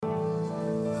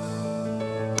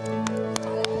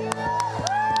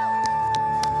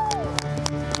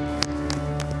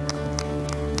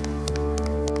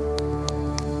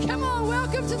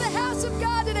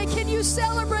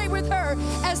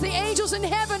the angels in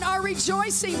heaven are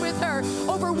rejoicing with her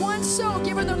over one soul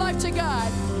giving their life to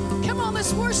God. Come on,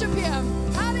 let's worship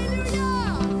Him. Hallelujah.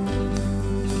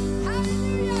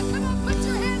 Hallelujah. Come on, put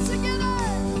your hands together.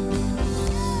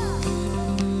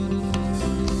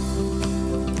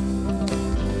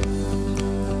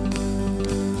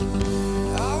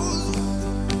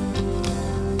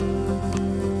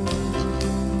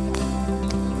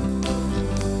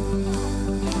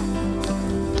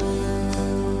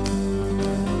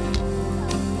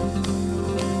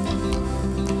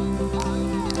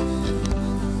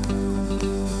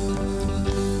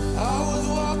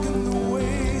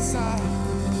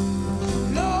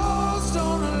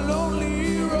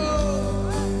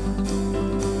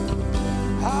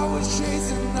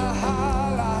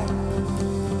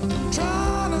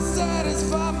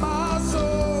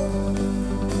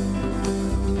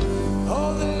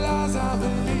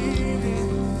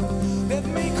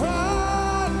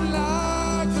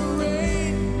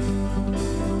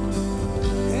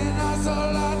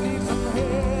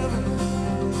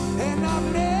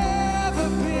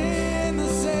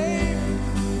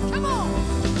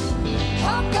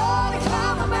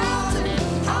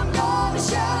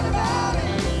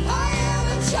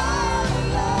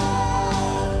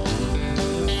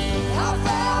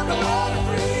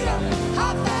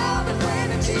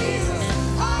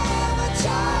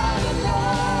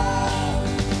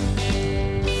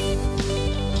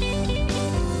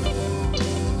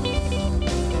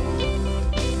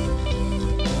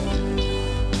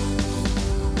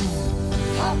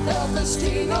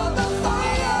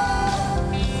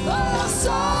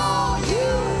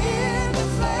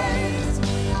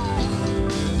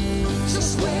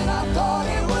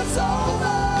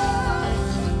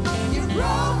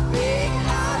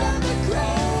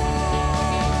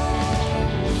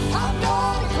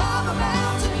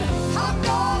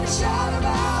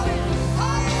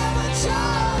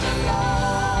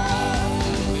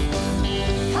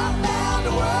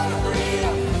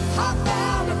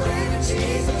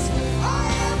 Jesus, I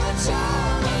am a child.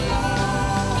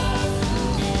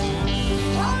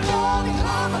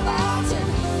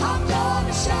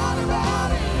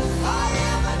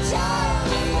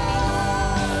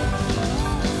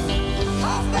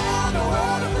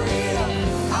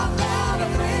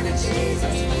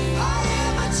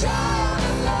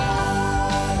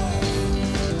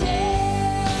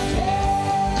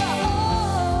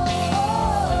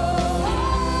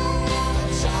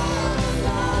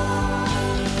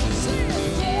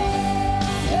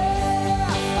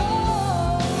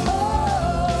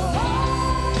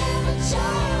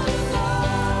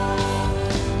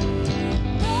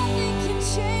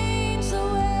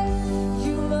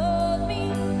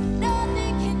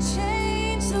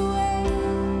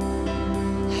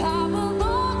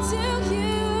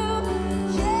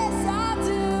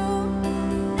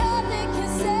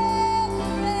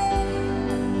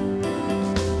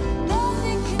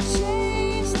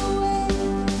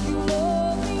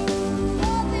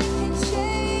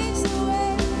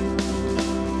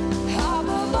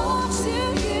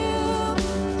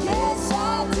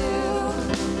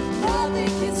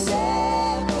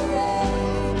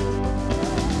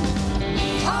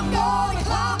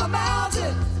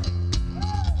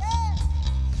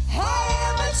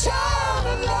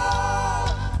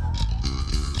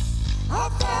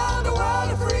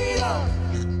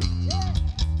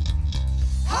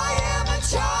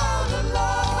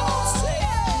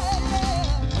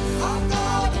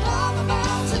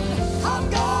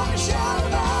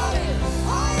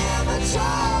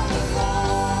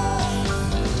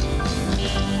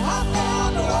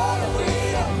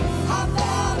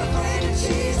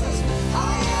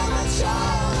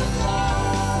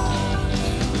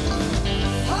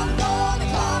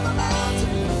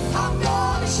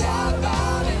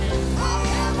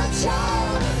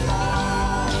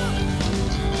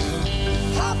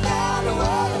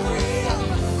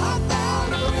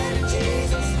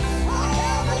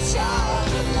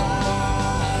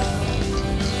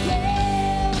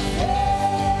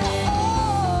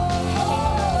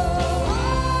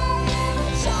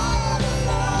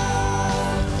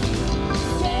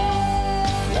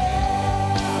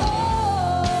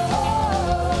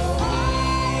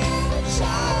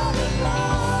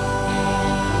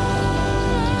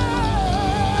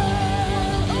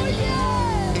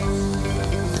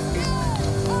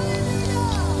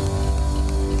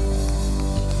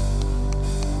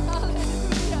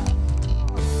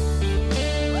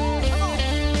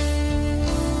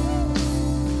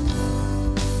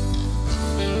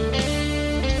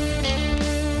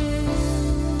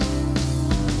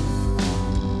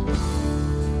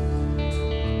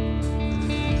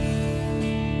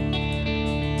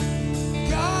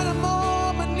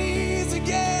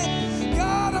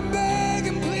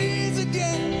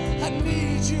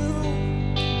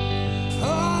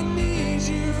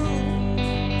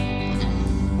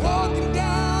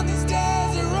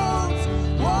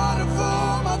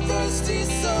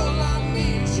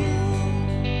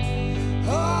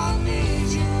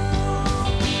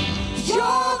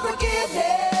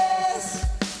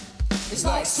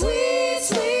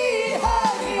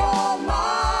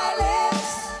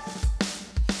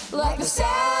 like the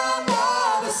sound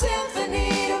of a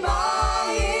symphony to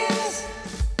my ears,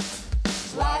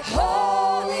 like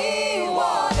holy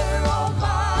water on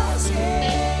my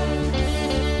skin.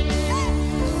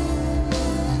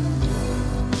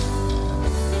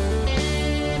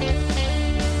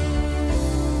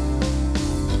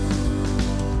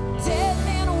 Dead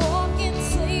man walking,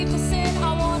 slave to sin.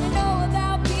 I wanna know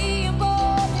about being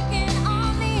born again.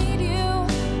 I need you.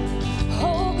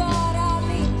 Oh God, I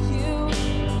need you.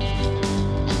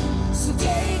 So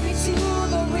take me to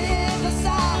the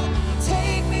riverside.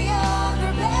 Take me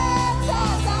under,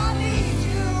 baptize. I need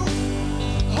you.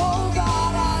 Oh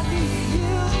God, I need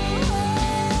you.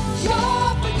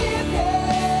 Your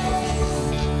forgiveness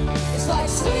is like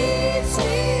sweet,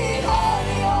 sweet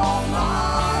honey on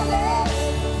my lips,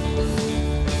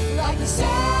 like the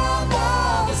sound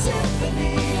of a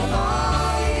symphony in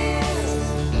my ears,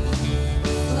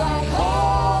 like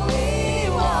holy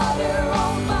water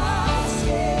on my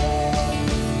skin.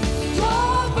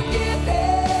 Your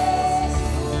forgiveness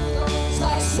is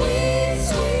like sweet,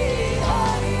 sweet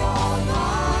honey on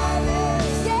my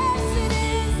lips. Yes, it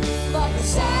is like the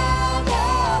sound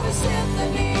of a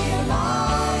symphony in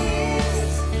my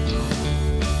ears,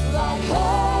 like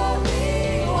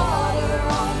holy water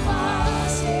on my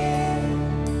skin.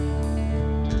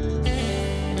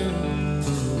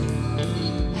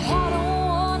 I don't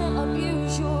wanna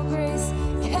abuse your grace.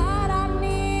 God, I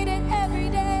need it every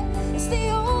day. It's the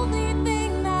only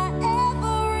thing that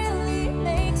ever really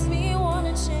makes me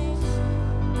wanna change.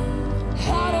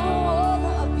 I don't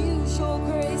wanna abuse your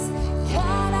grace.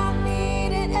 God, I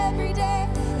need it every day.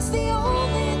 It's the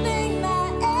only thing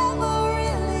that ever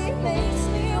really makes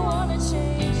me wanna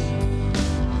change.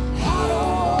 I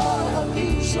don't wanna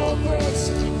abuse your grace.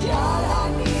 God, I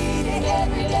need it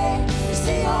every day. It's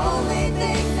the only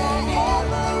thing that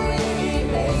ever really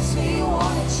makes me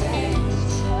wanna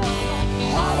change.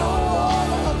 I don't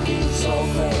wanna abuse your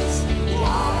grace.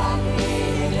 God, I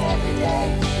need it every day.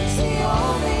 It's the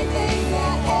only thing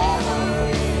that ever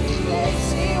really makes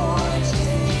me wanna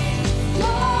change.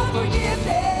 Your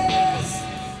forgiveness,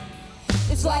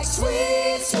 it's like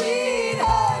sweet, sweet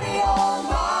honey on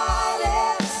my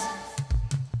lips,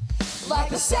 like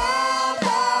the sound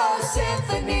of a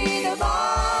symphony to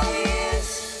my ears,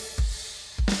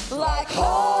 like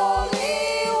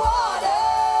holy water.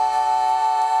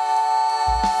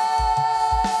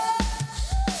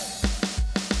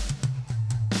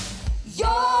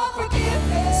 Your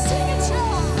forgiveness, sing it,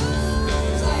 child.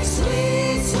 It's like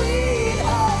sweet, sweet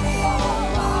honey on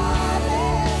my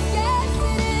lips. Yes,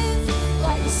 it is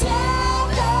like the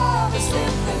sound of a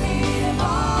symphony to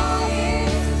my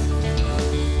ears,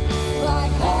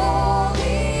 like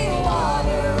holy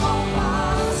water on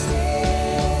my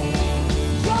skin.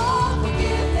 Your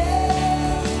forgiveness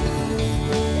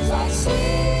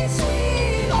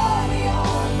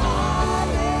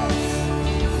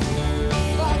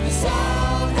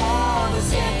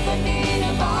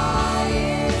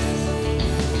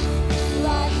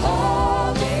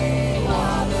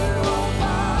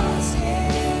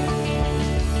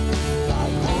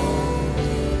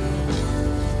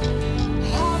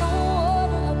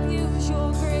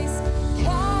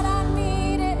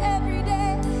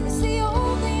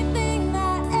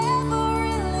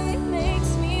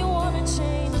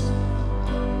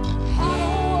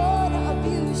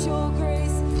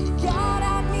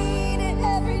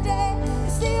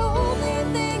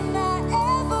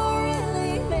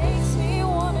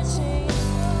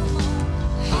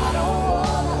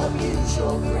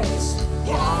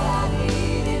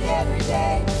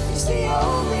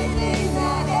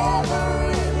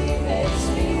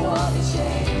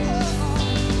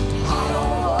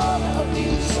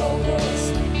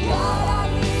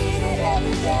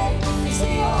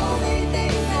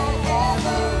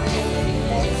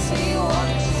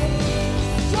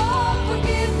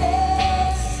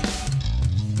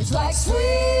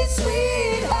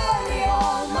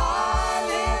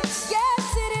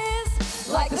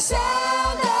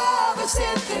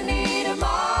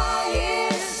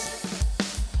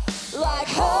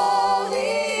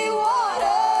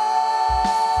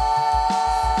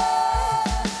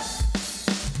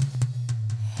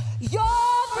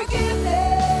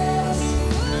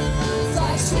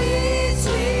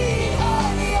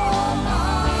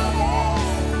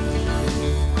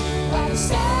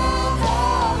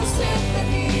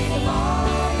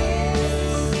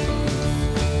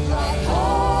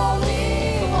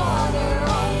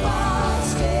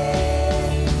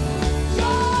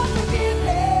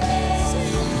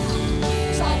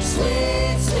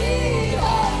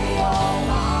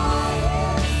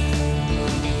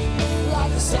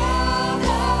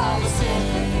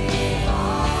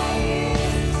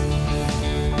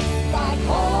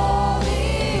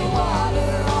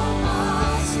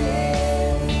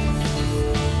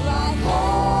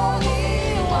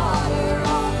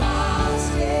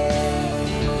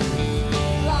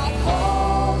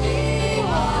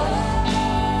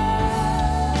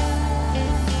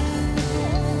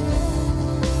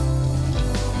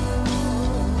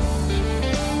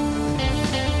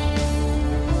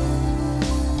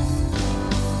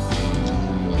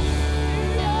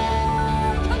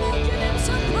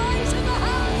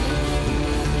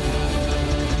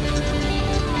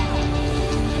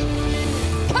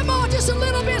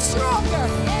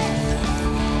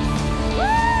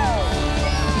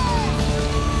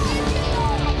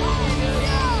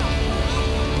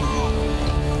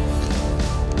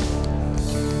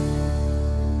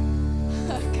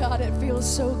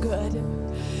so good.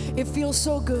 It feels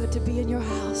so good to be in your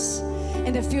house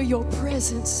and to feel your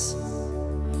presence.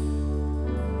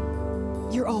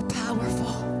 You're all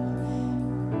powerful.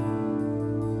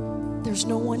 There's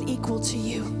no one equal to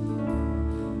you.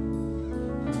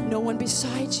 No one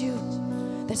beside you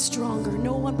that's stronger.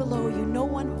 No one below you. No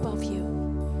one above you.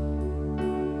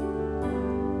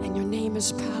 And your name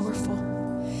is powerful.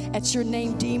 At your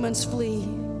name, demons flee.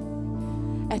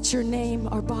 At your name,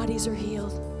 our bodies are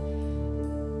healed.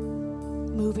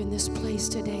 Move in this place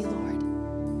today, Lord.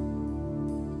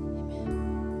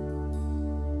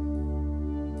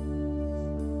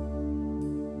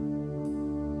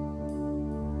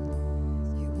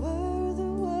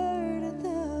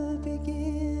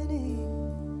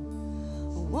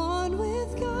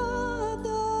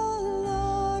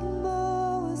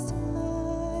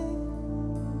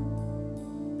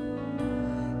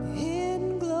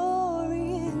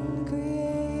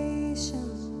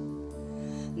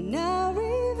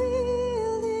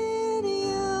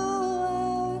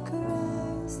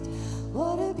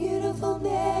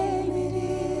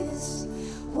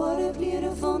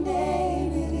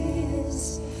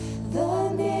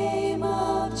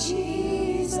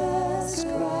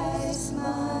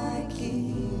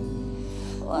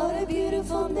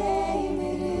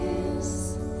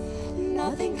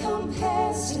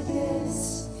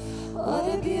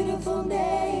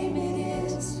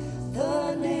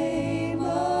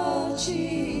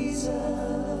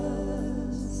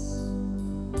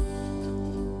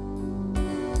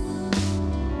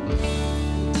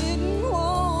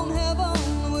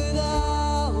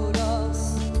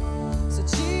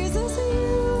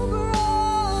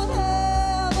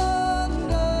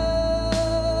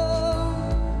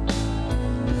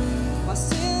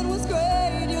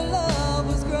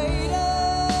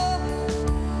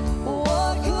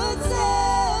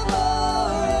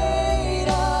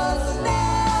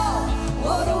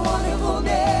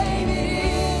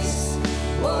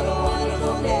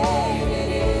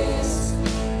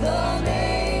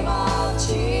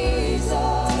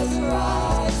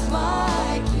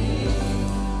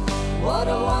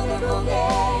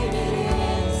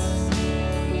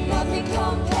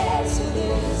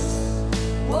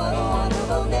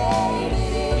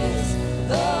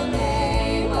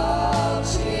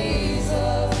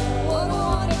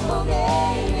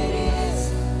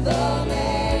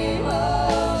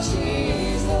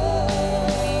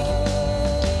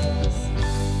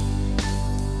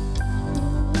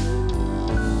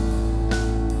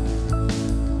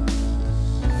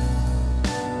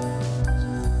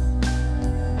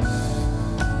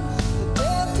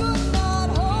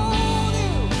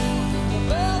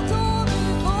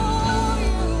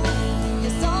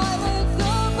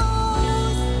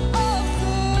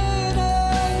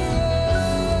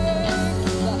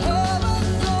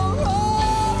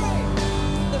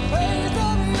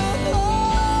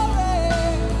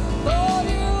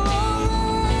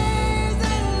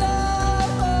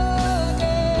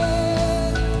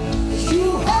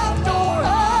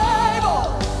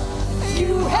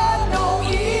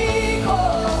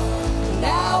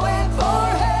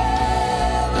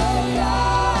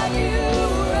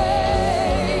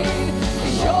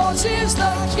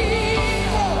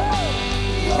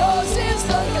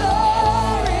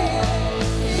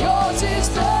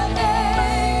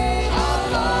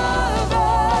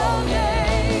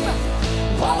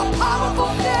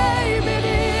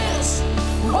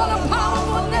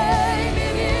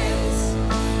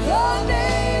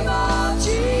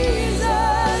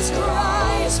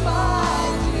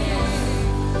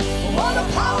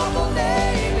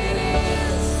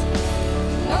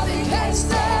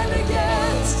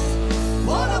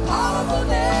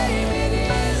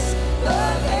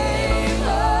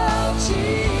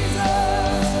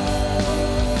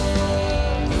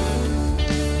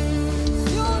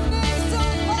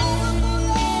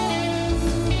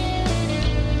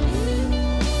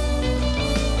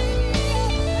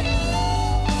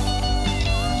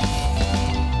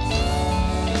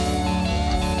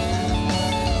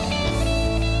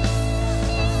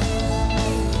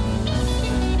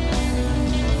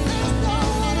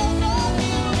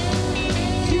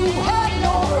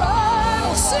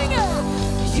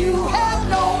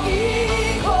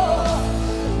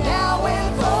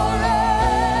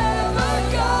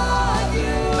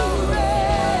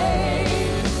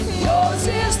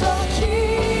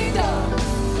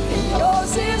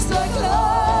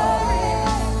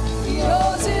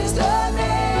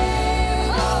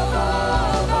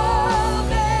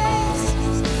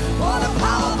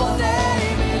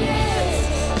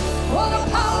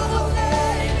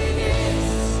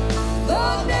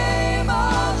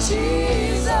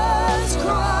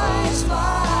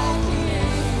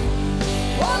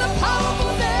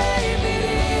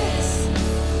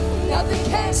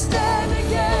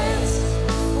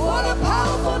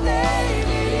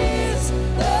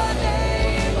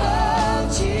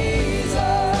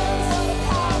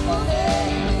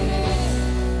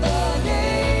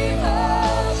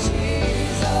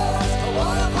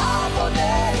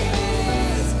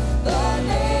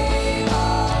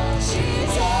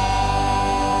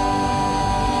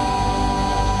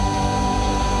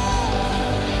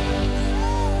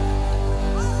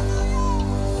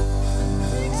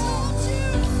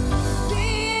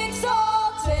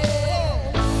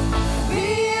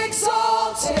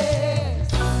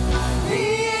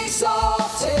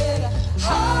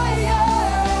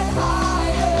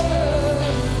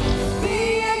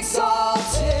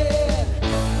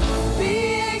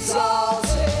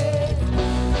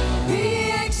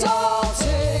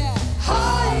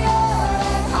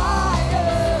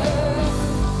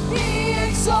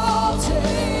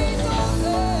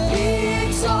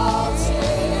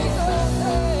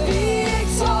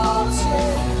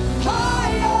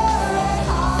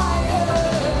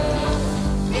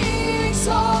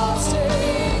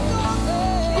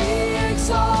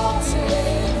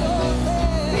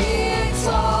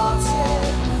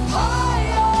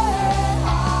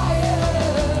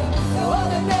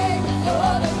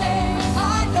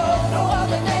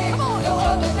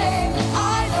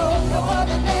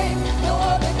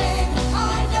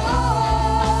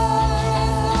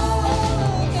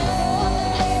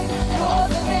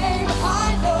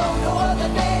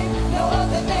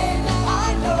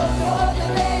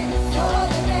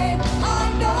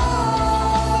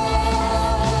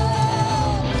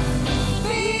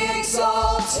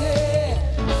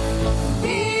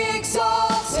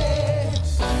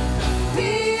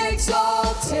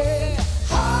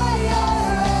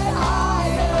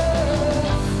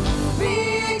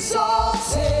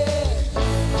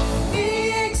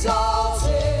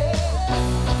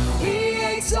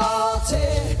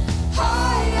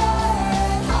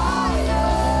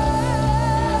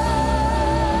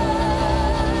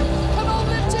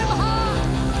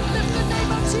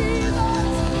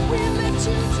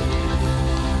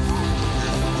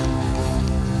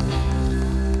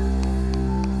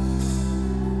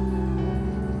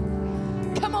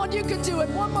 on, you can do it.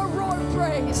 One more roar of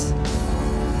praise.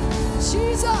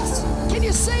 Jesus. Can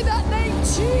you say that name?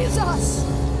 Jesus.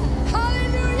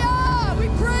 Hallelujah. We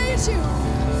praise you.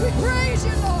 We praise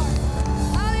you, Lord.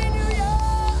 Hallelujah.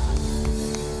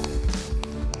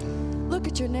 Look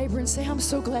at your neighbor and say, I'm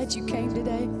so glad you came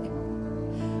today.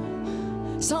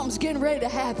 Something's getting ready to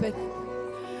happen.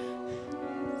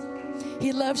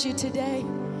 He loves you today.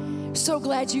 So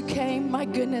glad you came. My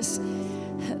goodness.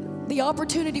 The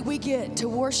opportunity we get to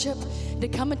worship, to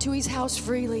come into his house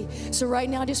freely. So right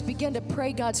now, just begin to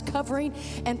pray God's covering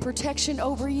and protection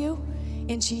over you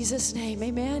in Jesus' name.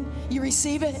 Amen. You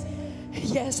receive it?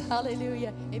 Yes.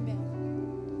 Hallelujah. Amen.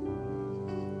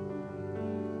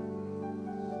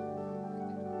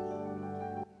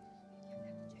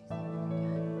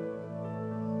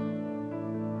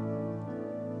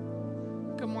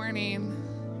 Good morning.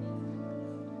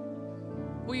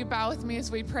 Will you bow with me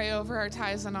as we pray over our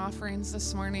tithes and offerings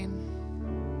this morning?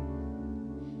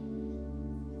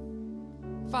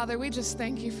 Father, we just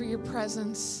thank you for your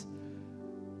presence.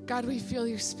 God, we feel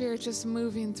your spirit just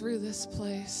moving through this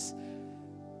place.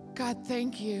 God,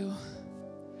 thank you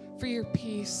for your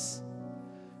peace,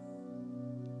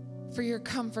 for your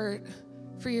comfort,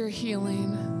 for your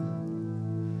healing.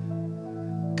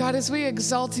 God, as we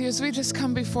exalt you, as we just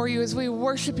come before you, as we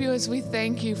worship you, as we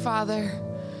thank you, Father,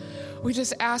 we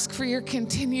just ask for your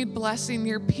continued blessing,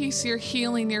 your peace, your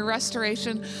healing, your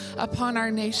restoration upon our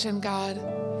nation, God,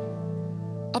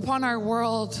 upon our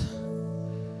world.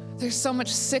 There's so much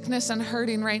sickness and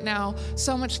hurting right now,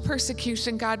 so much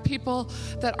persecution, God, people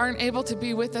that aren't able to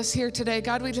be with us here today.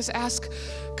 God, we just ask,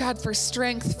 God, for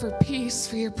strength, for peace,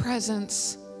 for your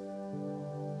presence.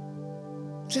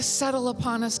 Just settle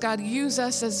upon us, God. Use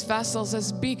us as vessels,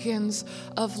 as beacons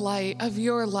of light, of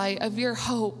your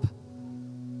hope.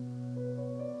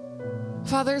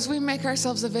 Father, as we make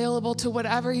ourselves available to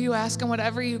whatever you ask and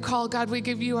whatever you call, God, we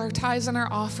give you our tithes and our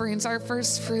offerings, our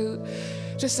first fruit,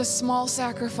 just a small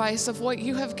sacrifice of what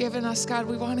you have given us, God.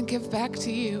 We want to give back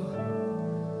to you.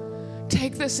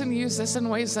 Take this and use this in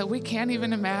ways that we can't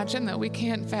even imagine, that we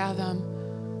can't fathom.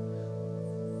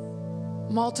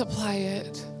 Multiply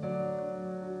it.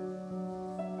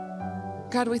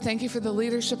 God, we thank you for the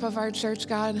leadership of our church,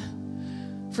 God,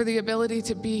 for the ability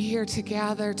to be here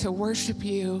together to worship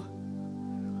you.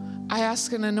 I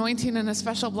ask an anointing and a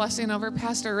special blessing over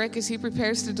Pastor Rick as he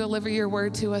prepares to deliver your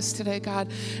word to us today, God,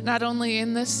 not only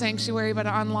in this sanctuary, but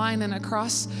online and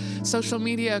across social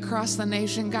media, across the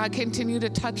nation. God, continue to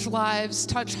touch lives,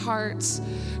 touch hearts,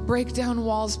 break down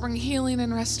walls, bring healing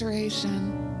and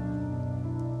restoration.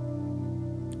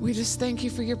 We just thank you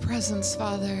for your presence,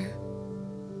 Father.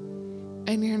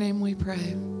 In your name we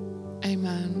pray.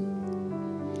 Amen.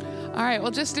 All right,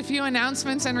 well, just a few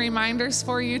announcements and reminders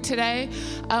for you today.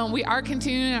 We are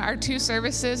continuing our two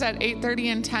services at 8:30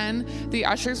 and 10. The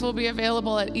ushers will be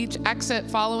available at each exit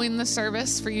following the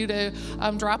service for you to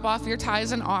drop off your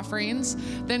tithes and offerings.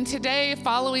 Then today,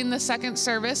 following the second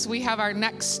service, we have our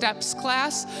Next Steps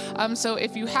class. So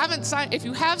if you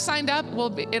have signed up,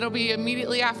 it'll be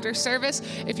immediately after service.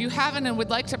 If you haven't and would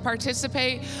like to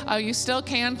participate, you still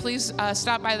can. Please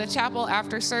stop by the chapel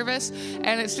after service.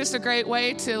 And it's just a great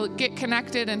way to get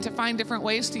connected and to find different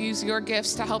ways to use your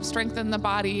gifts to help strengthen the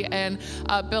body and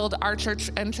build our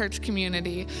church and church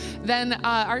community. Then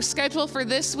our schedule for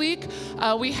this week,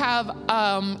 we have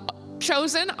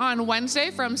Chosen on Wednesday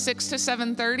from 6 to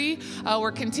 7:30.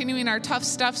 We're continuing our Tough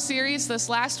Stuff series. This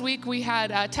last week we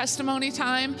had testimony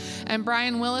time, and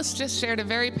Brian Willis just shared a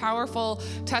very powerful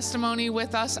testimony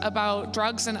with us about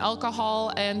drugs and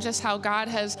alcohol and just how God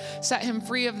has set him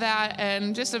free of that,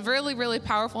 and just a really, really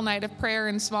powerful night of prayer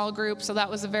in small groups. So that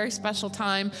was a very special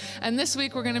time. And this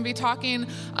week we're going to be talking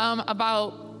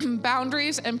about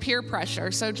boundaries and peer pressure.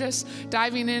 So just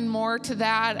diving in more to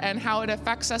that and how it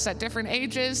affects us at different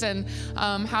ages, and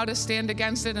how to stand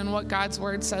against it and what God's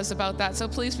word says about that. So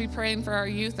please be praying for our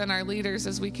youth and our leaders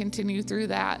as we continue through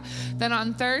that. Then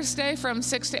on Thursday from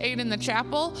 6 to 8 in the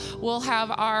chapel, we'll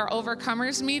have our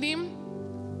Overcomers meeting.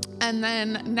 And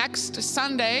then next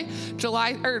Sunday,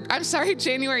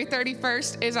 January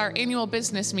 31st is our annual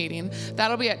business meeting.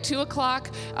 That'll be at 2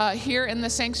 o'clock here in the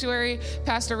sanctuary.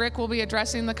 Pastor Rick will be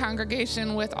addressing the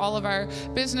congregation with all of our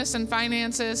business and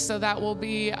finances. So that will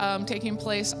be taking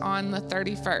place on the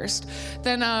 31st.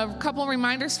 Then a couple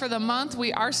reminders for the month.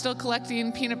 We are still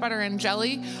collecting peanut butter and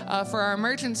jelly for our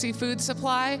emergency food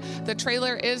supply. The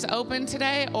trailer is open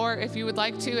today, or if you would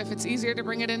like to, if it's easier to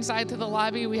bring it inside to the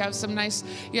lobby, we have some nice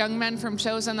young men from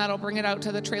Chosen that'll bring it out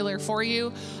to the trailer for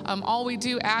you. All we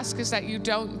do ask is that you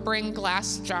don't bring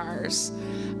glass jars.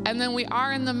 And then we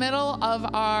are in the middle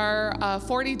of our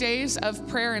 40 days of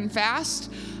prayer and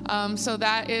fast. So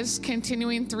that is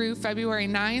continuing through February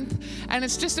 9th. And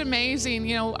it's just amazing.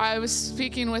 You know, I was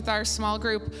speaking with our small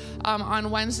group on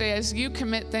Wednesday. As you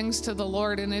commit things to the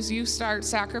Lord and as you start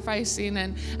sacrificing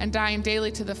and dying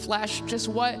daily to the flesh, just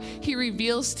what he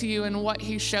reveals to you and what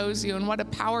he shows you and what a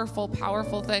powerful,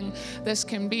 powerful thing this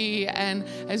can be. And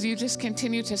as you just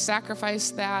continue to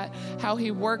sacrifice that, how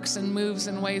he works and moves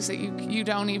in ways that you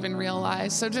don't even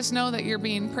realize. So just know that you're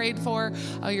being prayed for,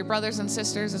 your brothers and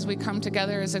sisters, as we come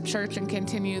together as a church and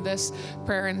continue this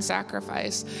prayer and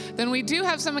sacrifice. Then we do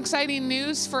have some exciting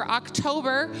news for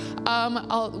October.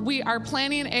 We are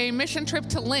planning a mission trip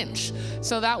to Lynch.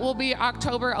 So that will be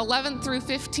October 11th through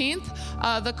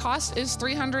 15th. The cost is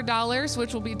 $300,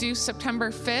 which will be due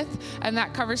September 5th, and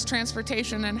that covers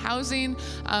transportation and housing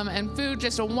and food.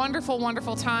 Just a wonderful,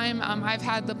 wonderful time. I've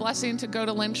had the blessing to go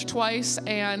to Lynch twice,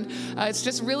 and it's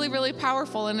just really, really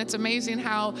powerful, and it's amazing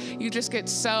how you just get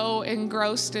so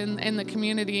engrossed in the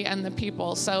community and the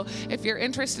people. So if you're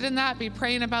interested in that, be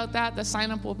praying about that. The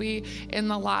sign-up will be in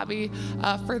the lobby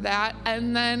for that.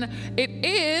 And then it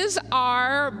is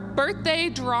our birthday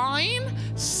drawing.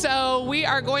 So we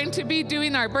are going to be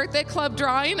doing our birthday club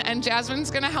drawing, and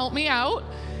Jasmine's going to help me out.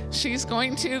 She's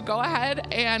going to go ahead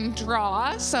and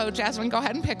draw. So Jasmine, go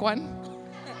ahead and pick one.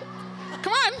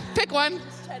 Come on, pick one.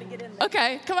 Just try to get in there.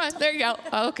 Okay, come on, there you go.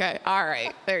 Okay, all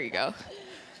right, there you go.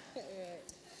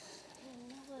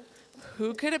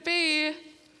 Who could it be?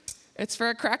 It's for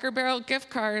a Cracker Barrel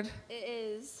gift card. It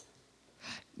is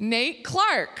Nate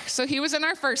Clark. So he was in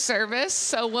our first service,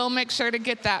 so we'll make sure to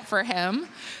get that for him.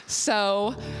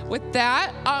 So with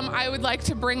that, I would like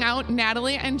to bring out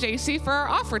Natalie and JC for our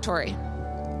offertory.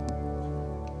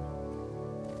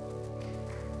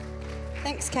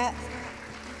 Thanks, Kat.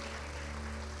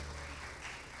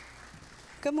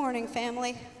 Good morning,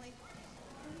 family.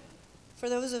 For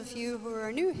those of you who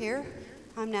are new here,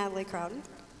 I'm Natalie Crowden,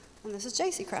 and this is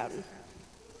JC Crowden.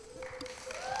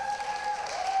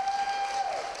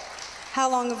 How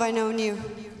long have I known you?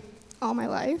 All my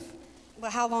life,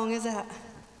 Well, how long is that?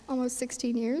 almost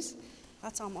 16 years.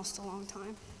 That's almost a long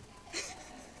time.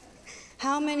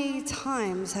 How many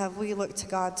times have we looked to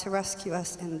God to rescue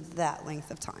us in that length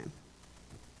of time?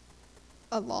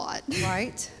 A lot.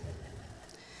 Right?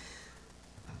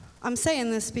 I'm saying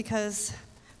this because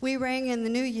we rang in the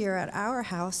new year at our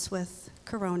house with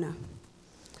Corona.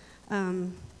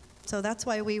 So that's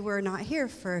why we were not here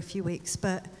for a few weeks,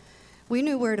 but we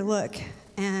knew where to look,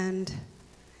 and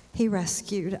he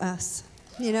rescued us,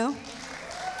 you know?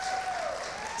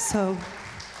 So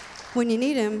when you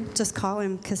need him, just call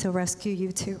him, because he'll rescue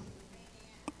you too.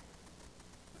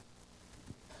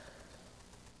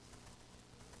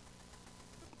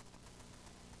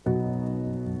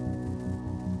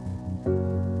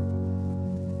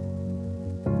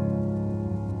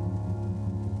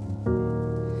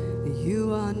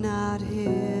 You are not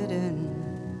hidden.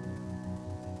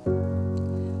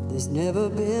 There's never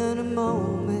been a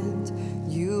moment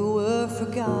you were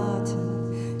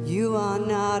forgotten. You are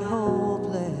not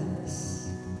hopeless.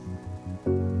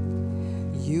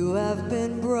 You have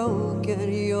been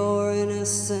broken, your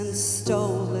innocence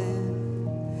stolen.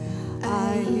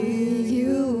 I hear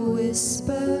you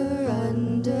whisper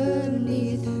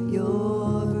underneath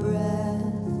your breath.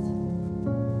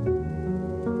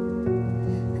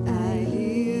 I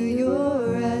hear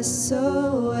your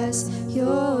SOS,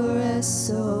 your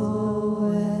SOS.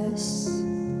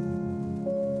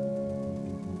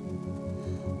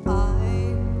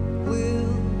 I will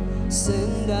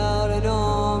send out an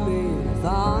army to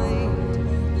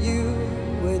find you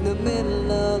in the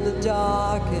middle of the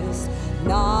darkest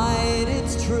night.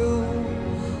 It's true,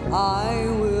 I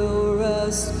will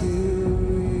rescue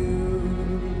you.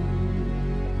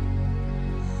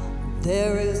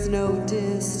 There is no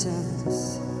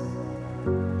distance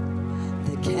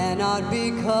that cannot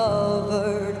be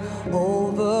covered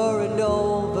over and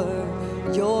over.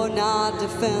 You're not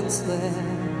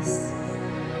defenseless.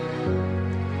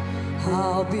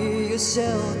 I'll be your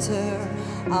shelter,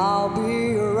 I'll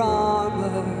be your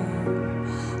armor.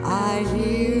 I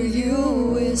hear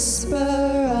you whisper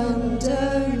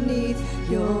underneath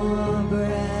your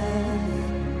breath.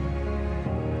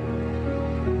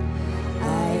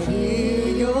 I hear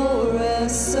your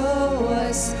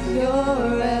SOS,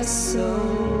 your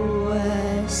SOS.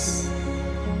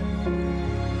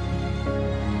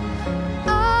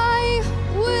 I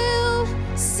will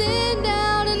send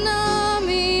out an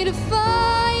army to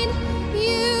find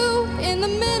you in the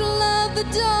middle of the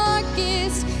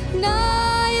darkest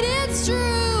night. It's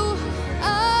true,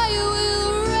 I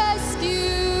will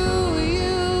rescue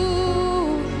you.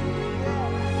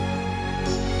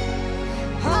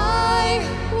 I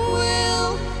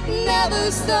will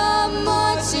never stop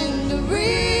marching to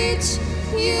reach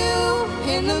you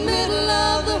in the middle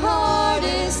of the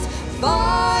hardest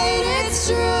fight. It's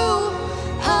true,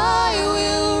 I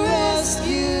will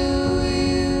rescue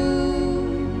you.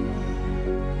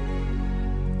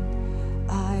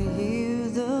 I hear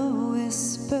the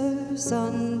whispers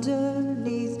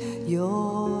underneath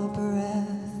your breath.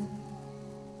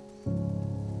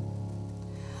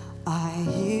 I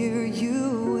hear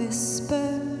you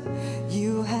whisper,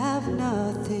 you have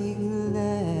nothing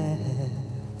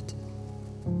left.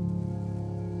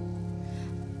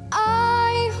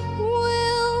 I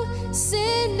will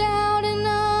send out an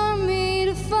army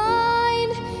to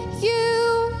find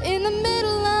you in the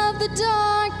middle of the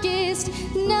darkest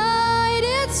night.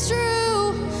 It's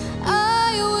true,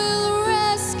 I will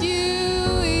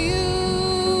rescue you.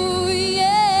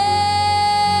 Yeah,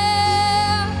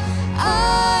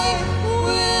 I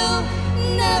will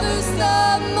never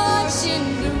stop marching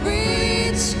to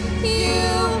reach you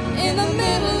in the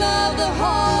middle of the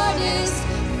hardest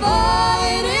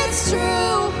fight. It's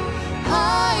true,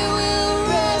 I will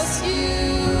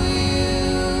rescue you.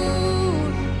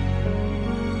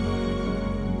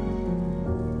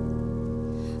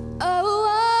 Oh,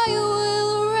 I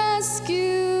will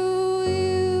rescue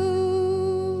you.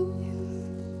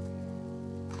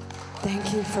 Thank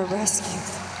you for rescue.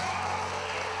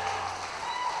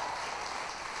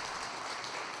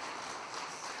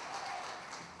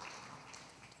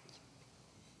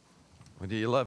 Well, do you love